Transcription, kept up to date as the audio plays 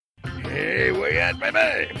right,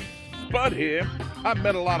 baby. Spud here. I've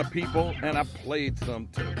met a lot of people, and I've played some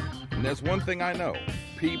too. And there's one thing I know.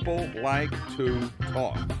 People like to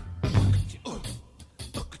talk.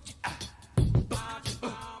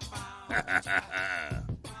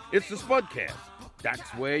 It's the SPUDCAST. That's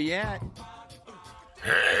where you at.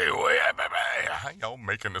 Hey, where at, baby? How y'all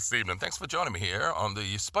making this evening? Thanks for joining me here on the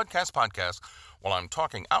SPUDCAST podcast while I'm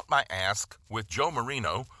talking out my ass with Joe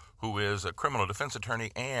Marino, who is a criminal defense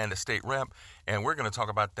attorney and a state rep, and we're going to talk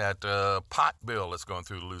about that pot bill that's going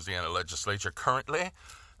through the Louisiana legislature currently.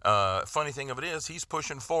 Funny thing of it is, he's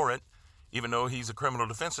pushing for it, even though he's a criminal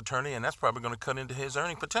defense attorney, and that's probably going to cut into his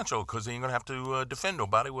earning potential because he ain't going to have to defend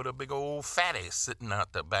nobody with a big old fatty sitting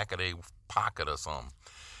out the back of their pocket or something.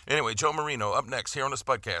 Anyway, Joe Marino up next here on the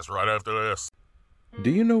SPUDCAST right after this. Do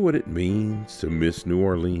you know what it means to miss New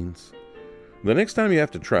Orleans? The next time you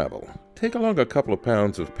have to travel, take along a couple of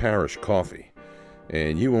pounds of parish coffee,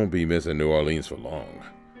 and you won't be missing New Orleans for long.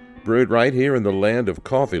 Brewed right here in the land of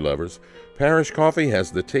coffee lovers, Parish Coffee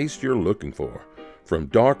has the taste you're looking for. From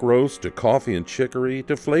dark roast to coffee and chicory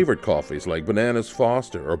to flavored coffees like Bananas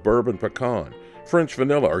Foster or Bourbon Pecan, French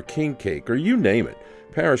Vanilla or King Cake, or you name it,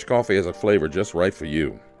 Parish Coffee has a flavor just right for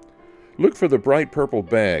you. Look for the bright purple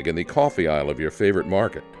bag in the coffee aisle of your favorite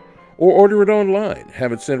market, or order it online,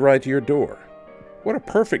 have it sent right to your door. What a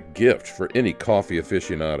perfect gift for any coffee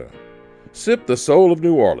aficionado. Sip the soul of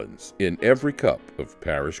New Orleans in every cup of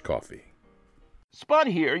Parish Coffee. Spud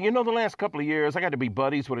here. You know, the last couple of years, I got to be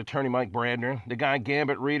buddies with attorney Mike Brandner. The guy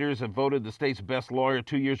Gambit readers have voted the state's best lawyer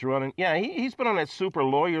 2 years running. Yeah, he's been on that super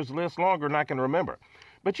lawyers list longer than I can remember.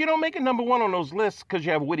 But you don't make it number one on those lists because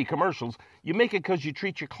you have witty commercials. You make it because you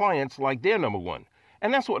treat your clients like they're number one.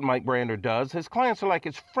 And that's what Mike Brandner does. His clients are like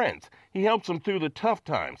his friends. He helps them through the tough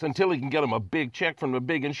times until he can get them a big check from the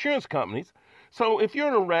big insurance companies. So if you're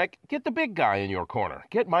in a wreck, get the big guy in your corner.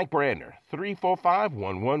 Get Mike Brandner,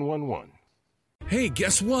 345-1111. Hey,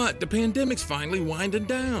 guess what? The pandemic's finally winding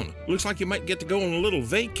down. Looks like you might get to go on a little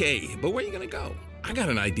vacay, but where are you going to go? I got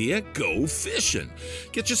an idea. Go fishing.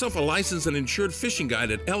 Get yourself a licensed and insured fishing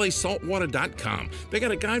guide at lasaltwater.com. They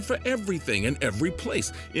got a guide for everything and every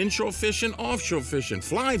place. Inshore fishing, offshore fishing,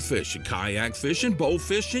 fly fishing, kayak fishing, bow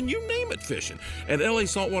fishing, you name it fishing. At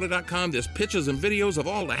lasaltwater.com, there's pictures and videos of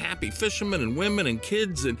all the happy fishermen and women and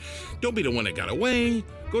kids, and don't be the one that got away.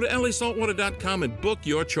 Go to lasaltwater.com and book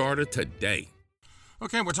your charter today.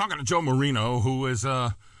 Okay, we're talking to Joe Marino, who is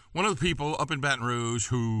one of the people up in Baton Rouge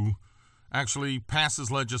who actually passes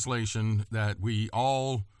legislation that we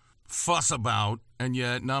all fuss about, and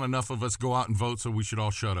yet not enough of us go out and vote, so we should all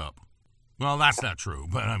shut up. Well, that's not true,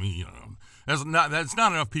 but I mean, you know, that's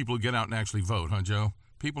not enough people to get out and actually vote, huh, Joe?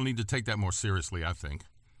 People need to take that more seriously, I think.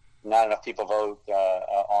 Not enough people vote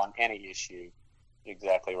on any issue.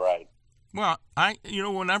 Exactly right. Well,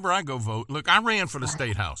 whenever I go vote, look, I ran for the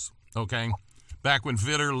State House, okay, back when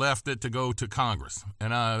Vitter left it to go to Congress,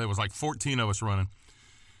 and there was like 14 of us running.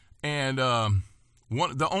 And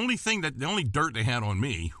the only dirt they had on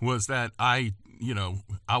me was that I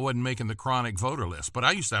wasn't making the chronic voter list. But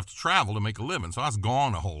I used to have to travel to make a living, so I was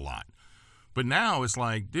gone a whole lot. But now it's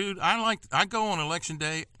like, dude, I go on election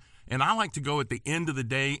day, and I like to go at the end of the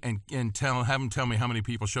day and have them tell me how many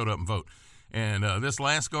people showed up and vote. And this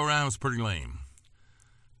last go around was pretty lame,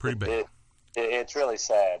 pretty bad. It's really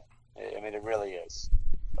sad. I mean, it really is.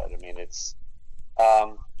 But I mean, it's.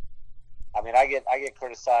 I get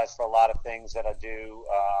criticized for a lot of things that I do,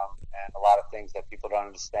 and a lot of things that people don't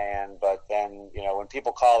understand. But then, when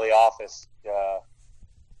people call the office,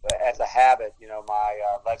 as a habit, my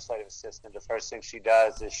legislative assistant, the first thing she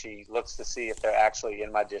does is she looks to see if they're actually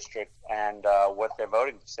in my district and what their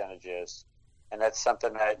voting percentage is. And that's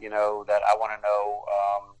something that, that I want to know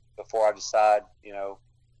before I decide, to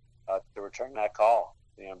return that call,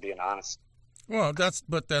 being honest. Well, that's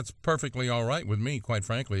perfectly all right with me, quite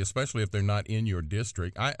frankly, especially if they're not in your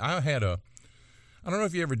district. I don't know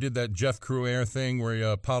if you ever did that Jeff Cruaire thing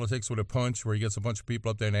where politics with a punch, where he gets a bunch of people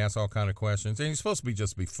up there and asks all kind of questions, and he's supposed to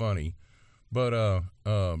just be funny. But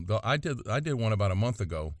I did one about a month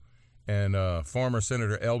ago, and former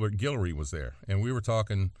Senator Elbert Guillory was there, and we were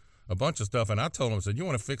talking a bunch of stuff, and I told him, I said, you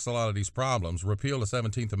want to fix a lot of these problems, repeal the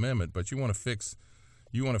 17th Amendment, but you want to fix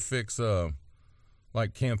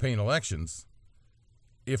like campaign elections.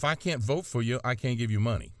 If I can't vote for you, I can't give you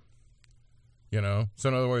money. So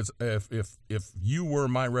in other words, if you were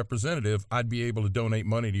my representative, I'd be able to donate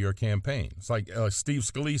money to your campaign. It's like Steve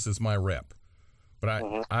Scalise is my rep, but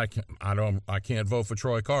I can't vote for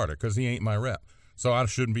Troy Carter because he ain't my rep, so I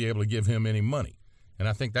shouldn't be able to give him any money. And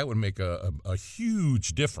I think that would make a huge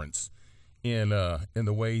difference in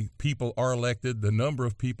the way people are elected, the number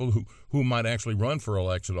of people who might actually run for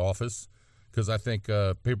election office. because I think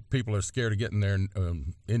people are scared of getting their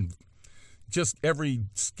in just every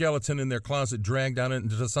skeleton in their closet dragged out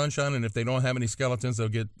into the sunshine, and if they don't have any skeletons,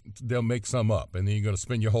 they'll make some up, and then you're going to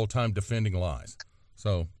spend your whole time defending lies.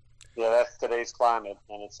 So, yeah, that's today's climate,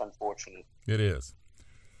 and it's unfortunate. It is.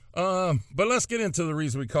 But let's get into the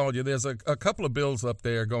reason we called you. There's a couple of bills up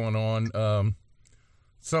there going on.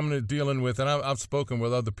 Some they're dealing with, and I've spoken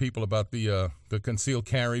with other people about the concealed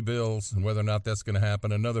carry bills and whether or not that's going to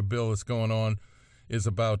happen. Another bill that's going on is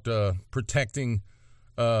about protecting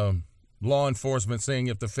law enforcement, saying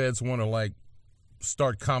if the feds want to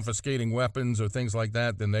start confiscating weapons or things like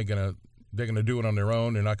that, then they're gonna do it on their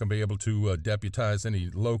own. They're not going to be able to deputize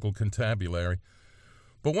any local constabulary.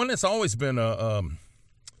 But one that's always been I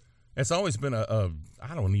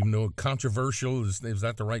don't even know, controversial is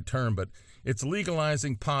that the right term, but it's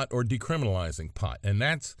legalizing pot or decriminalizing pot, and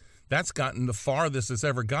that's gotten the farthest it's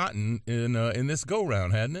ever gotten in this go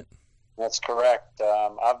round, hasn't it? That's correct.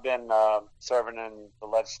 I've been serving in the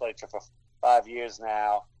legislature for 5 years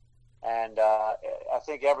now, and I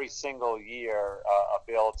think every single year a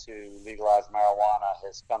bill to legalize marijuana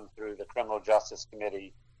has come through the Criminal Justice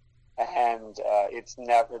Committee, and it's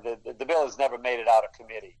never the bill has never made it out of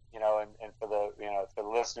committee. And for the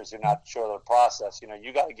listeners who are not sure of the process,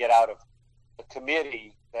 you got to get out of the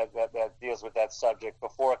committee that deals with that subject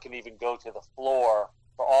before it can even go to the floor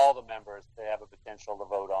for all the members to have a potential to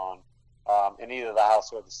vote on. In either the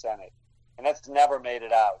House or the Senate. And that's never made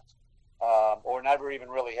it out, or never even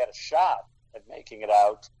really had a shot at making it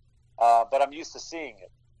out, but I'm used to seeing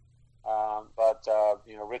it.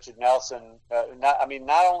 Richard Nelson,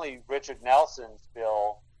 not only Richard Nelson's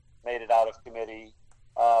bill made it out of committee,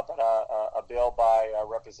 but a bill by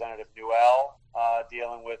Representative Newell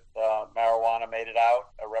dealing with marijuana made it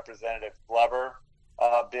out. A Representative Glover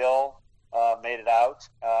bill made it out,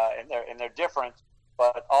 and they're different.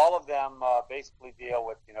 But all of them basically deal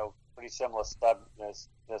with, pretty similar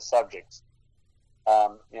subjects.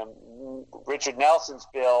 Richard Nelson's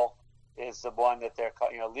bill is the one that they're,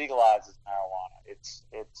 legalizes marijuana. It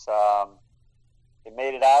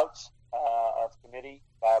made it out of committee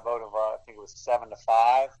by a vote of, I think it was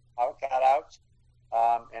 7-5, how it got out.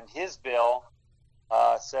 And his bill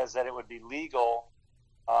says that it would be legal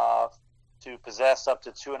to possess up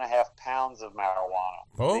to 2.5 pounds of marijuana.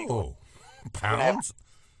 Oh. Legal. Pounds?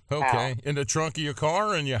 Okay. In the trunk of your car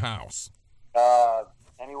or in your house?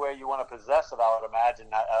 Anywhere you want to possess it, I would imagine,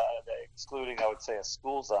 excluding, I would say, a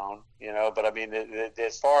school zone, But, I mean,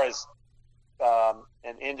 as far as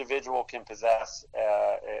an individual can possess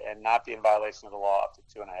and not be in violation of the law up to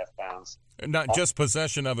 2.5 pounds. And not just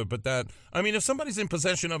possession of it, but if somebody's in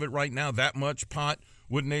possession of it right now, that much pot,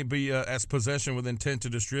 wouldn't they be as possession with intent to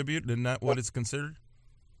distribute? Isn't that what it's considered?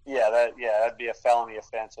 Yeah, that'd be a felony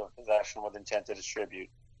offense of possession with intent to distribute.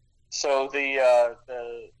 So the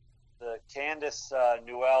Candace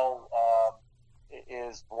Newell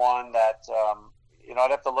is one that I'd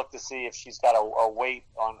have to look to see if she's got a weight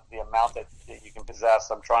on the amount that you can possess.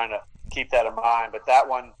 I'm trying to keep that in mind, but that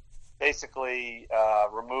one basically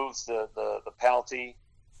removes the penalty,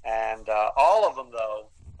 and all of them though,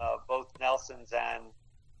 both Nelson's and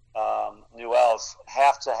Newell's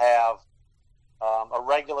have to have a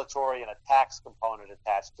regulatory and a tax component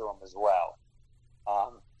attached to them as well.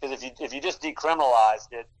 Because if you just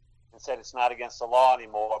decriminalized it and said it's not against the law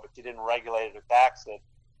anymore, but you didn't regulate it or tax it,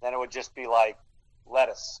 then it would just be like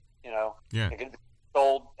lettuce, Yeah. It could be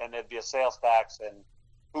sold and there'd be a sales tax, and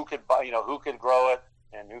who could buy, who could grow it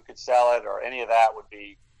and who could sell it, or any of that would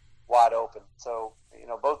be wide open. So,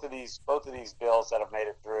 both of these bills that have made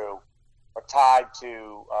it through are tied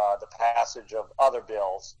to the passage of other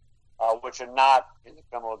bills, which are not in the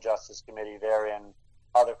Criminal Justice Committee. They're in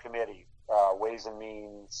other committees, Ways and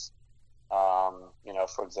Means,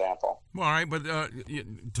 for example. Well, all right, but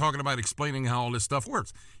talking about explaining how all this stuff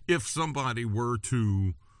works. If somebody were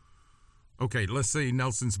to, let's say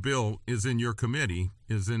Nelson's bill is in your committee,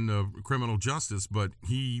 is in criminal justice, but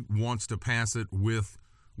he wants to pass it with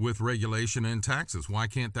regulation and taxes. Why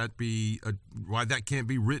can't that be? Why that can't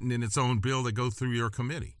be written in its own bill that goes through your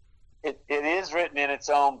committee? It is written in its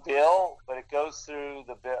own bill, but it goes through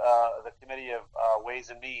the Committee of Ways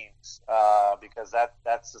and Means because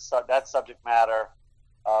that subject matter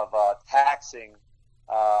of taxing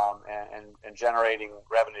and generating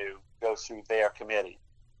revenue goes through their committee.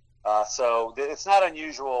 So it's not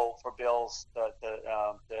unusual for bills to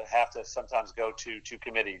have to sometimes go to two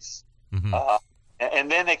committees, and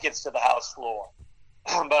then it gets to the House floor.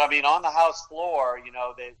 But I mean, on the House floor,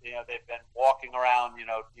 they've been walking around,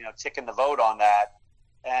 ticking the vote on that,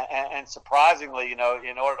 and surprisingly, in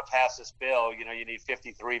order to pass this bill, you need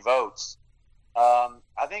 53 votes,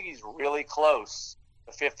 I think he's really close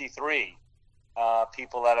to 53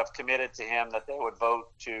 people that have committed to him that they would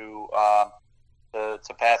vote to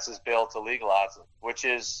pass this bill to legalize it, which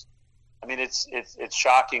is, I mean, it's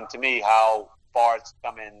shocking to me how far it's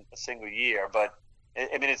come in a single year. But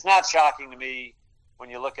I mean, it's not shocking to me when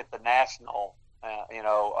you look at the national,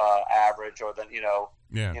 average, or the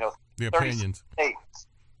 36 opinions. States.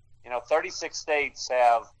 36 states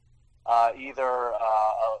have either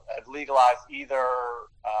have legalized either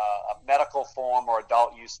a medical form or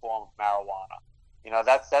adult use form of marijuana.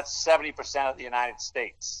 That's 70% of the United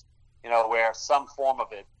States. Where some form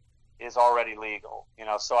of it is already legal.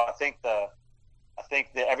 So I think that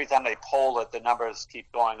every time they poll it, the numbers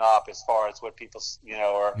keep going up as far as what people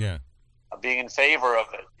are being in favor of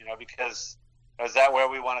it. Because is that where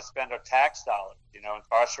we want to spend our tax dollars?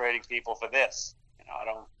 Incarcerating people for this. I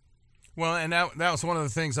don't. Well, and that was one of the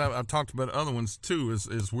things I've talked about. Other ones too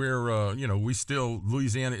is where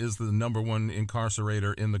Louisiana is the number one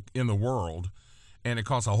incarcerator in the world, and it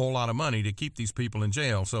costs a whole lot of money to keep these people in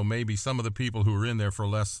jail. So maybe some of the people who are in there for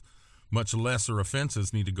much lesser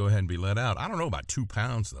offenses need to go ahead and be let out. I don't know about 2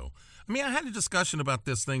 pounds though. I mean, I had a discussion about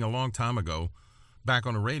this thing a long time ago, back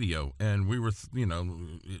on the radio, and we were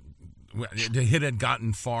it had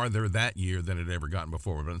gotten farther that year than it had ever gotten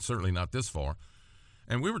before, but certainly not this far.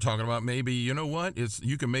 And we were talking about maybe, you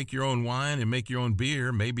can make your own wine and make your own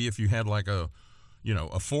beer. Maybe if you had like a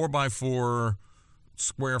 4x4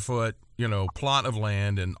 square foot, plot of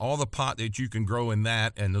land and all the pot that you can grow in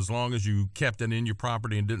that, and as long as you kept it in your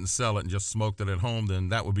property and didn't sell it and just smoked it at home, then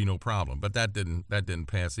that would be no problem. But that didn't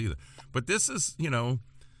pass either. But this is,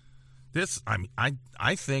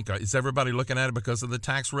 I think is everybody looking at it because of the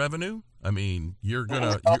tax revenue? I mean, you're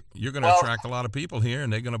gonna attract a lot of people here,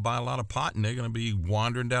 and they're gonna buy a lot of pot, and they're gonna be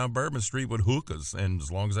wandering down Bourbon Street with hookahs, and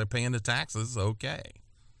as long as they're paying the taxes, okay.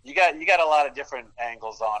 You got a lot of different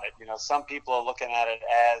angles on it. Some people are looking at it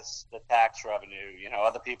as the tax revenue.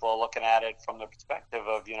 Other people are looking at it from the perspective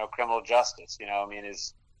of criminal justice.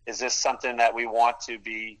 Is this something that we want to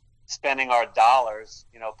be spending our dollars,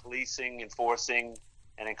 policing, enforcing,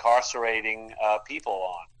 and incarcerating people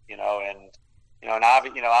on?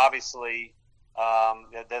 Obviously,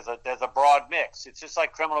 there's a broad mix. It's just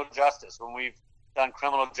like criminal justice. When we've done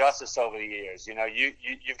criminal justice over the years,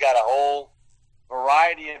 you've got a whole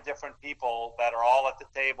variety of different people that are all at the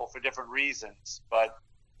table for different reasons. But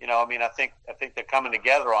I think they're coming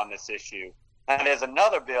together on this issue. And there's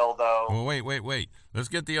another bill, though. Well, wait. Let's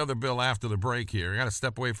get the other bill after the break here. I got to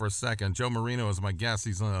step away for a second. Joe Marino is my guest.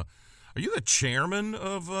 He's are you the chairman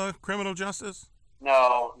of criminal justice?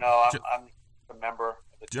 No, I'm a member of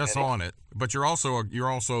the just committee. On it. But you're also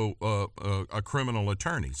a criminal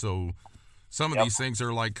attorney. So some of these things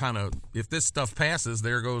are like kind of, if this stuff passes,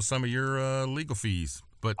 there goes some of your legal fees.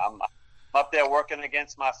 But I'm up there working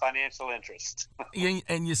against my financial interest.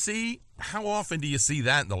 And you see, how often do you see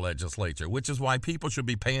that in the legislature? Which is why people should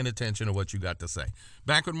be paying attention to what you got to say.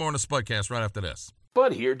 Back with more on the SPUDCAST right after this.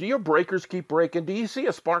 Bud here. Do your breakers keep breaking? Do you see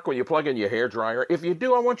a spark when you plug in your hairdryer? If you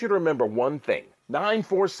do, I want you to remember one thing.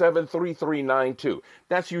 947-3392.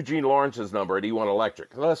 That's Eugene Lawrence's number at E1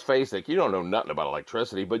 Electric. Let's face it, you don't know nothing about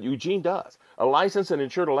electricity, but Eugene does. A licensed and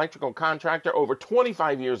insured electrical contractor, over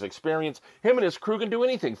 25 years experience. Him and his crew can do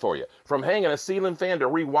anything for you, from hanging a ceiling fan to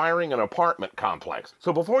rewiring an apartment complex.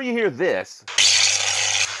 So before you hear this,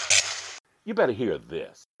 you better hear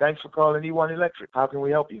this. Thanks for calling E1 Electric. How can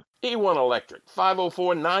we help you? E1 Electric,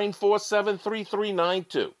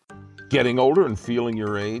 504-947-3392. Getting older and feeling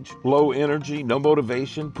your age? Low energy, no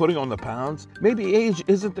motivation, putting on the pounds? Maybe age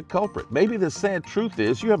isn't the culprit. Maybe the sad truth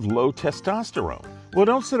is you have low testosterone. Well,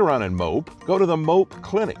 don't sit around and mope. Go to the Mope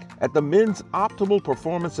Clinic. At the Men's Optimal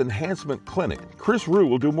Performance Enhancement Clinic, Chris Rue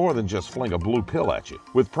will do more than just fling a blue pill at you.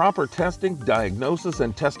 With proper testing, diagnosis,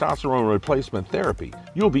 and testosterone replacement therapy,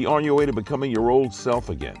 you'll be on your way to becoming your old self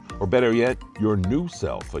again. Or better yet, your new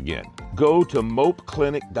self again. Go to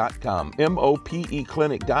mopeclinic.com, M-O-P-E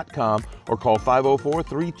clinic.com, or call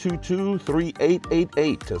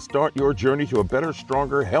 504-322-3888 to start your journey to a better,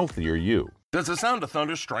 stronger, healthier you. Does the sound of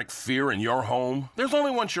thunder strike fear in your home? There's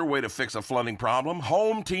only one sure way to fix a flooding problem: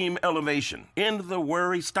 Home Team Elevation. End the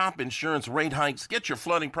worry, stop insurance rate hikes, get your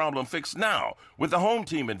flooding problem fixed now with the Home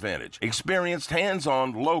Team Advantage. Experienced,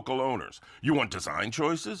 hands-on, local owners. You want design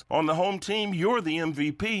choices? On the Home Team, you're the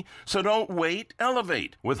MVP, so don't wait,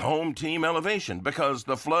 elevate with Home Team Elevation, because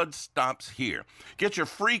the flood stops here. Get your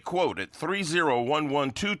free quote at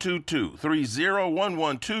 3011222,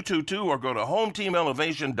 3011222, or go to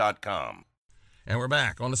hometeamelevation.com. And we're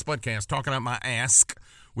back on the SPUDCAST talking about my ask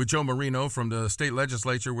with Joe Marino from the state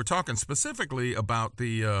legislature. We're talking specifically about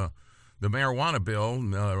the marijuana bill,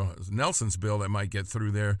 Nelson's bill that might get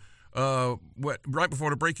through there. Right before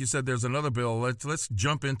the break, you said there's another bill. Let's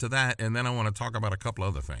jump into that, and then I want to talk about a couple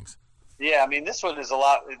other things. Yeah, I mean, this one is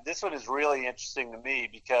really interesting to me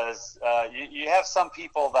because you have some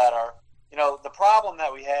people that are, the problem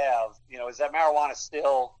that we have, is that marijuana is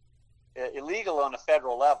still illegal on the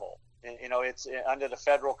federal level. It's under the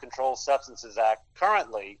Federal Controlled Substances Act.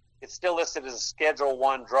 Currently, it's still listed as a Schedule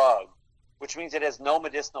I drug, which means it has no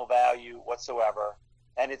medicinal value whatsoever,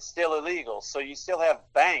 and it's still illegal. So you still have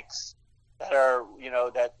banks that are,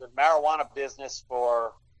 that the marijuana business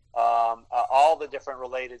for all the different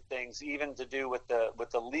related things, even to do with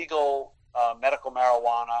the legal medical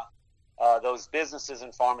marijuana, those businesses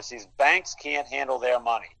and pharmacies. Banks can't handle their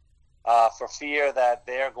money for fear that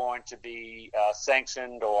they're going to be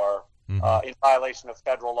sanctioned or in violation of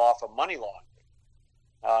federal law for money laundering.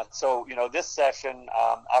 So, this session,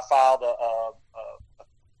 I filed a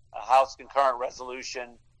House concurrent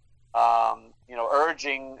resolution,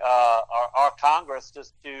 urging our Congress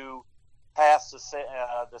just to pass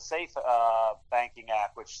the Safe Banking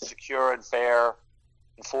Act, which is secure and fair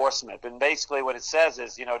enforcement. And basically what it says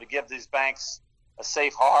is, to give these banks a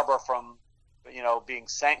safe harbor from, being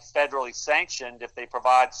federally sanctioned if they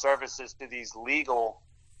provide services to these legal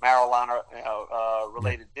marijuana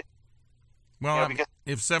related businesses. Well, because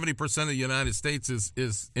if 70% of the United States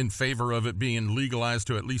is in favor of it being legalized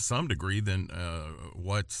to at least some degree, then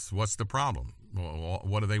what's the problem?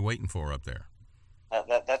 What are they waiting for up there?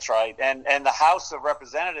 That's right. And the House of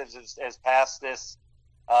Representatives has passed this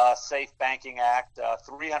Safe Banking Act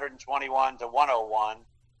 321 to 101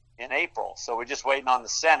 in April. So we're just waiting on the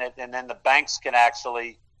Senate, and then the banks can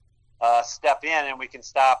actually step in, and we can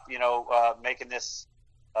stop, making this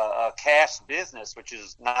a cash business, which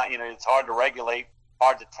is not, it's hard to regulate,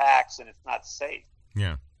 hard to tax, and it's not safe.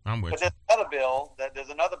 Yeah, I'm with you. But there's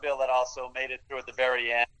another bill that also made it through at the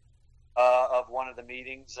very end of one of the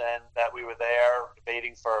meetings, and that we were there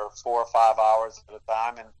debating for 4 or 5 hours at a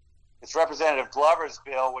time. And it's Representative Glover's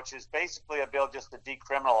bill, which is basically a bill just to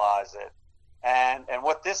decriminalize it. And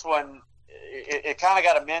what this one, it kind of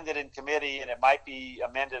got amended in committee, and it might be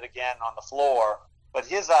amended again on the floor. But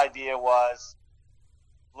his idea was,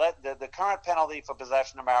 let the current penalty for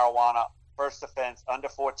possession of marijuana, first offense under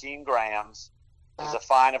 14 grams, is a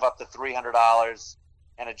fine of up to $300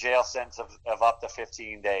 and a jail sentence of up to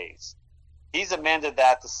 15 days. He's amended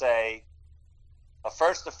that to say a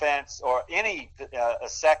first offense or any a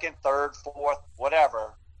second, third, fourth,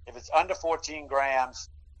 whatever, if it's under 14 grams,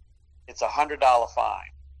 it's a $100 fine.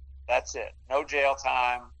 That's it. No jail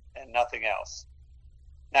time and nothing else.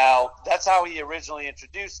 Now, that's how he originally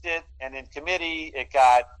introduced it, and in committee it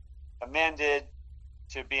got amended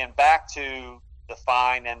to being back to the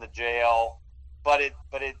fine and the jail, but it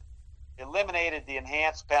eliminated the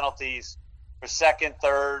enhanced penalties for second,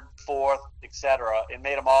 third, fourth, etc. It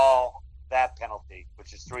made them all that penalty,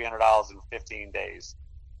 which is $300 in 15 days.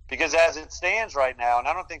 Because as it stands right now, and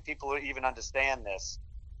I don't think people even understand this,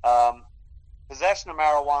 possession of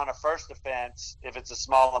marijuana, first offense, if it's a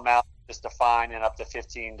small amount, just a fine in up to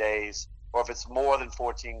 15 days, or if it's more than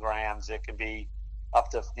 14 grams, it can be up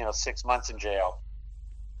to 6 months in jail.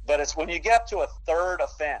 But it's when you get to a third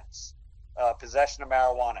offense, possession of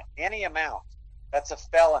marijuana, any amount, that's a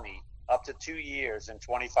felony, up to 2 years and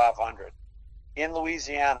 $2,500. In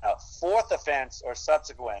Louisiana, fourth offense or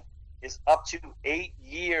subsequent is up to 8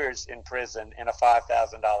 years in prison and a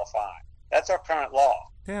 $5,000 fine. That's our current law.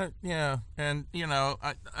 Yeah, and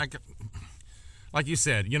I like you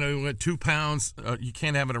said, 2 pounds, you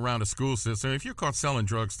can't have it around a school system. If you're caught selling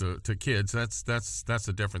drugs to kids, that's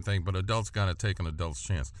a different thing. But adults got to take an adult's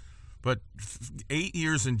chance. But 8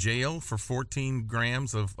 years in jail for 14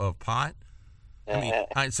 grams of pot.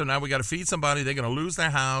 So now we got to feed somebody. They're going to lose their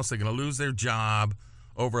house. They're going to lose their job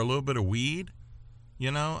over a little bit of weed.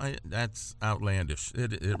 That's outlandish.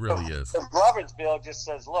 It really is. The Glover's bill just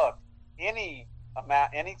says, look, any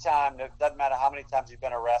time, it doesn't matter how many times you've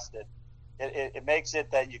been arrested, it makes it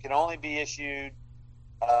that you can only be issued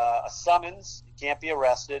a summons. You can't be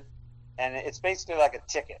arrested, and it's basically like a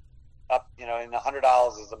ticket. Up, and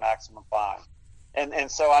 $100 is the maximum fine.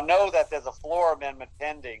 And so I know that there's a floor amendment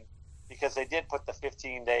pending because they did put the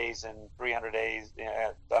 15 days and 300 days.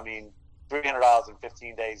 $300 in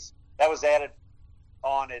 15 days. That was added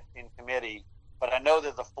on it in committee. But I know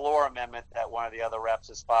there's a floor amendment that one of the other reps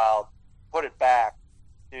has filed. Put it back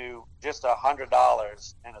to just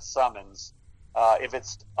 $100 and a summons if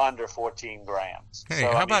it's under 14 grams. Hey,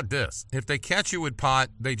 how about this? If they catch you with pot,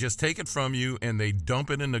 they just take it from you and they dump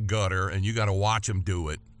it in the gutter, and you got to watch them do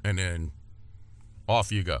it, and then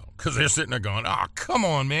off you go. Because they're sitting there going, oh, come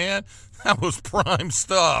on, man. That was prime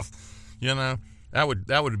stuff. You know,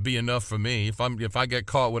 that would be enough for me. If I get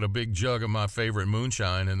caught with a big jug of my favorite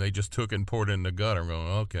moonshine and they just took it and poured it in the gutter, I'm going,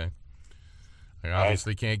 okay. I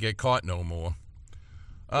obviously can't get caught no more.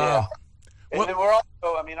 Yeah. And then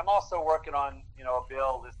I'm also working on, a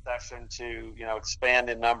bill this session to, expand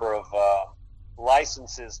the number of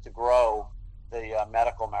licenses to grow the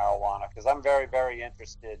medical marijuana, because I'm very, very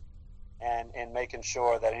interested in making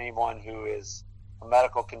sure that anyone who is a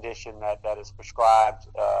medical condition that is prescribed,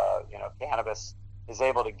 cannabis, is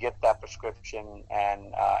able to get that prescription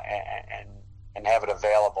and have it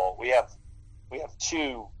available. We have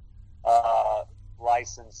 2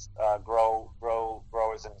 licensed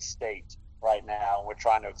growers in the state right now. We're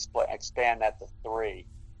trying to expand that to 3.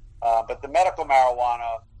 But the medical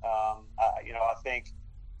marijuana, I think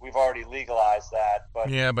we've already legalized that. But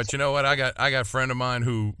yeah, but you know what? I got a friend of mine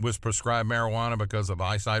who was prescribed marijuana because of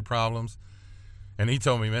eyesight problems, and he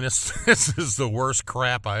told me, man, this is the worst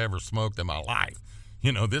crap I ever smoked in my life.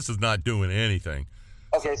 This is not doing anything.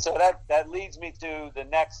 Okay, so that leads me to the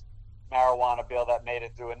next marijuana bill that made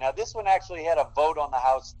it through. And now this one actually had a vote on the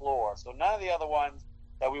House floor. So none of the other ones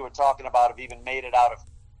that we were talking about have even made it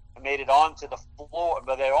onto the floor.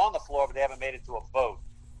 But they're on the floor, but they haven't made it to a vote.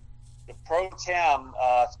 The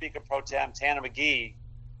Speaker Pro Tem, Tanner McGee,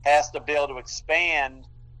 passed a bill to expand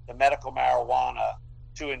the medical marijuana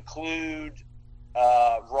to include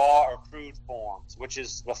raw or crude forms, which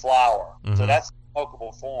is the flower. Mm-hmm. So that's a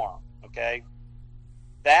smokable form, okay?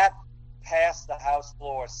 That passed the House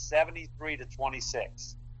floor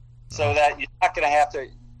 73-26, so that you're not going to have to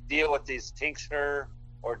deal with these tincture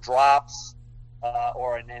or drops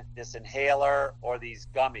or this inhaler or these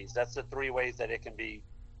gummies. That's the 3 ways that it can be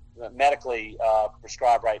medically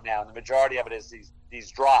prescribed right now. And the majority of it is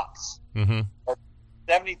these drops. Mm-hmm.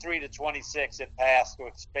 73-26, it passed to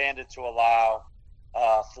expand it to allow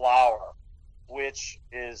flower, which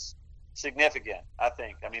is significant, I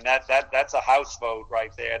think. I mean, that's a House vote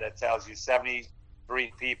right there that tells you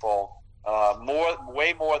 73 people,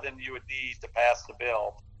 way more than you would need to pass the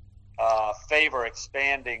bill, favor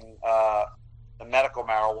expanding the medical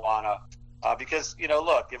marijuana, because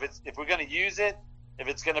look, if we're going to use it, if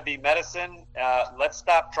it's going to be medicine, let's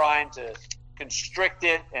stop trying to constrict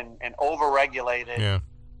it and over-regulate it,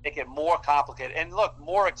 make it more complicated, and look,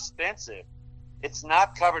 more expensive. It's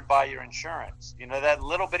not covered by your insurance. That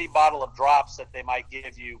little bitty bottle of drops that they might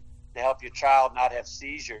give you to help your child not have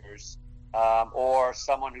seizures, or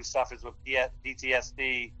someone who suffers with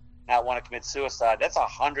PTSD not want to commit suicide, that's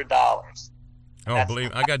 $100. Oh, believe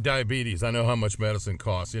me, I got diabetes. I know how much medicine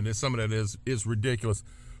costs, and some of that is ridiculous.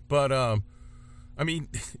 But, I mean,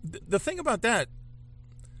 the thing about that,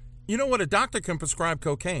 you know what? A doctor can prescribe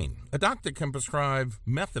cocaine. A doctor can prescribe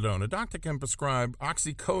methadone. A doctor can prescribe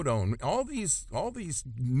oxycodone. All these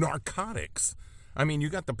narcotics. I mean, you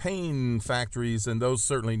got the pain factories, and those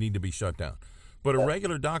certainly need to be shut down. But a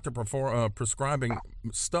regular doctor prescribing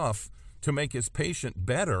stuff to make his patient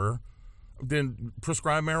better than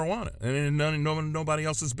prescribe marijuana, and nobody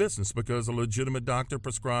else's business, because a legitimate doctor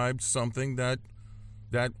prescribed something that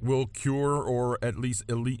will cure or at least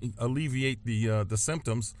alleviate the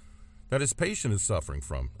symptoms that his patient is suffering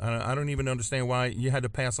from. I don't even understand why you had to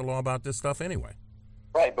pass a law about this stuff anyway.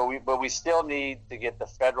 Right, but we still need to get the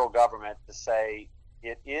federal government to say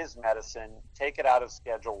it is medicine. Take it out of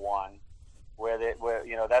Schedule 1, where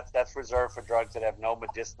that's reserved for drugs that have no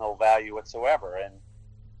medicinal value whatsoever.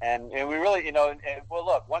 And we really, well,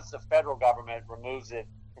 look, once the federal government removes it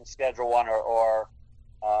from Schedule 1 or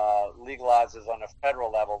legalizes on a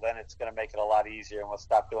federal level, then it's going to make it a lot easier, and we'll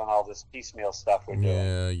stop doing all this piecemeal stuff we're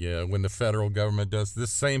doing. Yeah. When the federal government does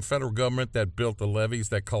this, same federal government that built the levees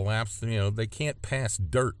that collapsed, they can't pass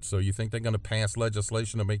dirt. So you think they're going to pass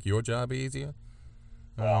legislation to make your job easier?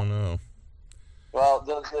 I don't know. Well,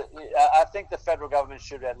 I think the federal government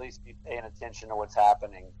should at least be paying attention to what's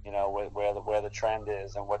happening, where the trend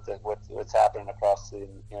is and what's happening across the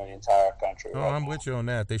entire country. Oh, I'm with you on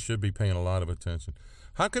that. They should be paying a lot of attention.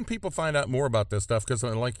 How can people find out more about this stuff? Because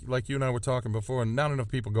like you and I were talking before, not enough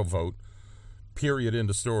people go vote. Period. End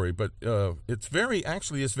of story. But it's very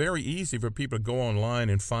easy for people to go online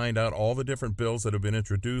and find out all the different bills that have been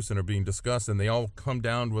introduced and are being discussed, and they all come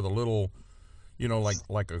down with a little,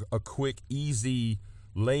 like a quick, easy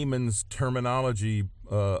layman's terminology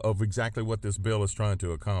of exactly what this bill is trying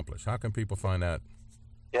to accomplish. How can people find that?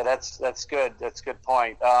 Yeah, that's good. That's a good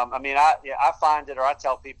point. I find it, or I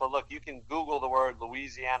tell people, look, you can Google the word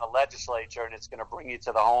Louisiana legislature, and it's going to bring you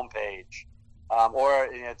to the homepage. Or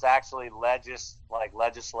it's actually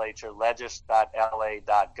legislature, legis.la.gov.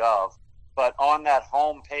 But on that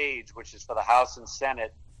home page, which is for the House and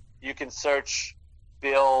Senate, you can search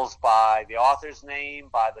bills by the author's name,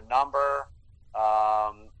 by the number,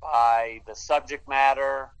 by the subject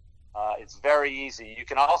matter. It's very easy. You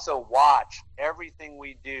can also watch everything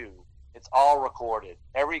we do. It's all recorded.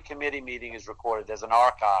 Every committee meeting is recorded. There's an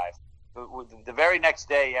archive. The very next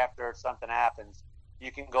day after something happens,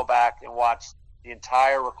 you can go back and watch the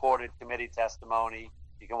entire recorded committee testimony.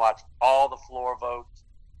 You can watch all the floor votes,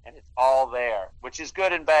 and it's all there, which is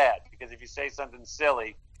good and bad, because if you say something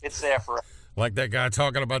silly, it's there forever. Like that guy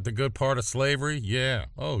talking about the good part of slavery? Yeah.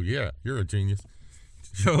 Oh, yeah. You're a genius.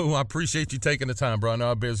 Joe, I appreciate you taking the time, bro. I know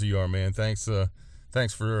how busy you are, man. Thanks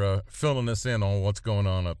for filling us in on what's going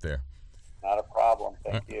on up there. Not a problem.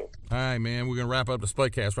 Thank you. All right, man. We're going to wrap up the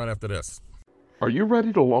SPUDCAST right after this. Are you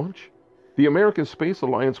ready to launch? The American Space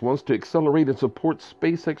Alliance wants to accelerate and support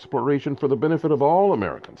space exploration for the benefit of all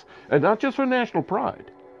Americans, and not just for national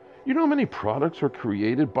pride. You know how many products are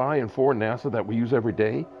created by and for NASA that we use every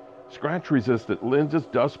day? Scratch-resistant lenses,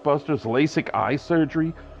 dustbusters, LASIK eye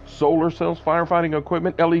surgery, solar cells, firefighting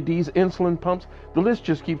equipment, LEDs, insulin pumps. The list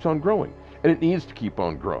just keeps on growing, and it needs to keep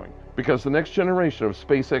on growing because the next generation of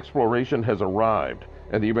space exploration has arrived,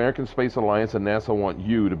 and the American Space Alliance and NASA want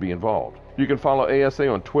you to be involved. You can follow ASA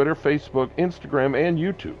on Twitter, Facebook, Instagram, and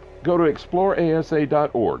YouTube. Go to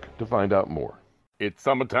exploreasa.org to find out more. It's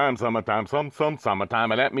summertime,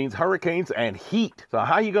 and that means hurricanes and heat. So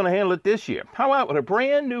how are you going to handle it this year? How about with a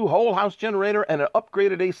brand new whole house generator and an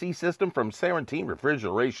upgraded AC system from Serentine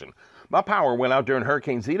Refrigeration? My power went out during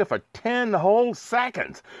Hurricane Zeta for 10 whole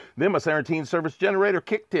seconds. Then my Serentine service generator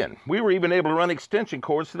kicked in. We were even able to run extension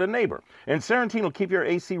cords to the neighbor. And Serentine will keep your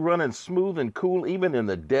AC running smooth and cool even in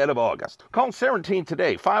the dead of August. Call Serentine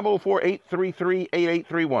today,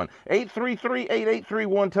 504-833-8831.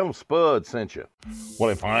 833-8831. Tell them Spud sent you. Well,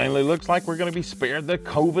 it finally looks like we're going to be spared the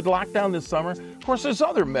COVID lockdown this summer. Of course, there's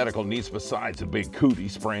other medical needs besides the big cootie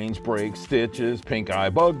sprains, breaks, stitches, pink eye,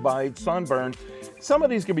 bug bites, sunburn. Some of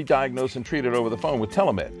these can be diagnosed and treated over the phone with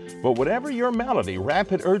telemed. But whatever your malady,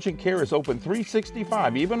 Rapid Urgent Care is open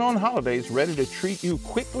 365, even on holidays, ready to treat you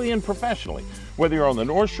quickly and professionally. Whether you're on the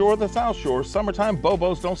North Shore or the South Shore, summertime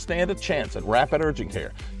bobos don't stand a chance at Rapid Urgent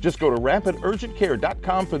Care. Just go to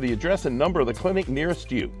rapidurgentcare.com for the address and number of the clinic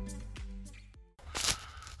nearest you.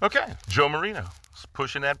 Okay, Joe Marino is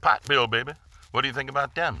pushing that pot bill, baby. What do you think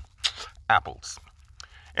about them? Apples.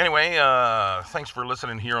 Anyway, thanks for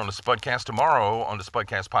listening here on the SPUDCAST. Tomorrow on the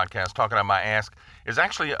SPUDCAST podcast, Talking Out My Ask, is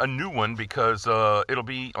actually a new one because it'll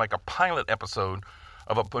be like a pilot episode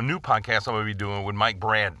of a new podcast I'm going to be doing with Mike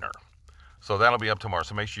Bradner. So that'll be up tomorrow,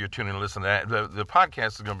 so make sure you're tuning in and listen to that. The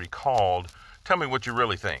podcast is going to be called Tell Me What You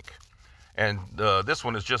Really Think. And this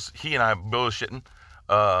one is just he and I bullshitting,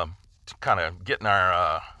 kind of getting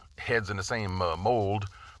our heads in the same mold.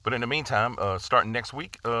 But in the meantime, starting next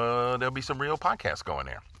week, there'll be some real podcasts going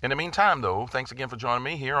there. In the meantime, though, thanks again for joining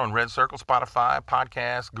me here on Red Circle, Spotify,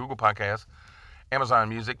 Podcast, Google Podcasts, Amazon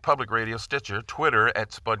Music, Public Radio, Stitcher, Twitter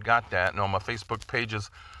at Spud Got That, and on my Facebook pages,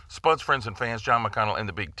 Spud's Friends and Fans, John McConnell, and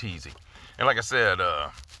the Big Teasy. And like I said,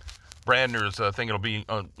 Bradner's thing, it'll be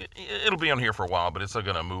on here for a while, but it's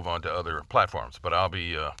going to move on to other platforms. But I'll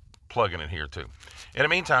be plugging it here, too. In the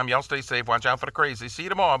meantime, y'all stay safe. Watch out for the crazy. See you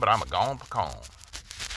tomorrow, but I'm a gone pecan.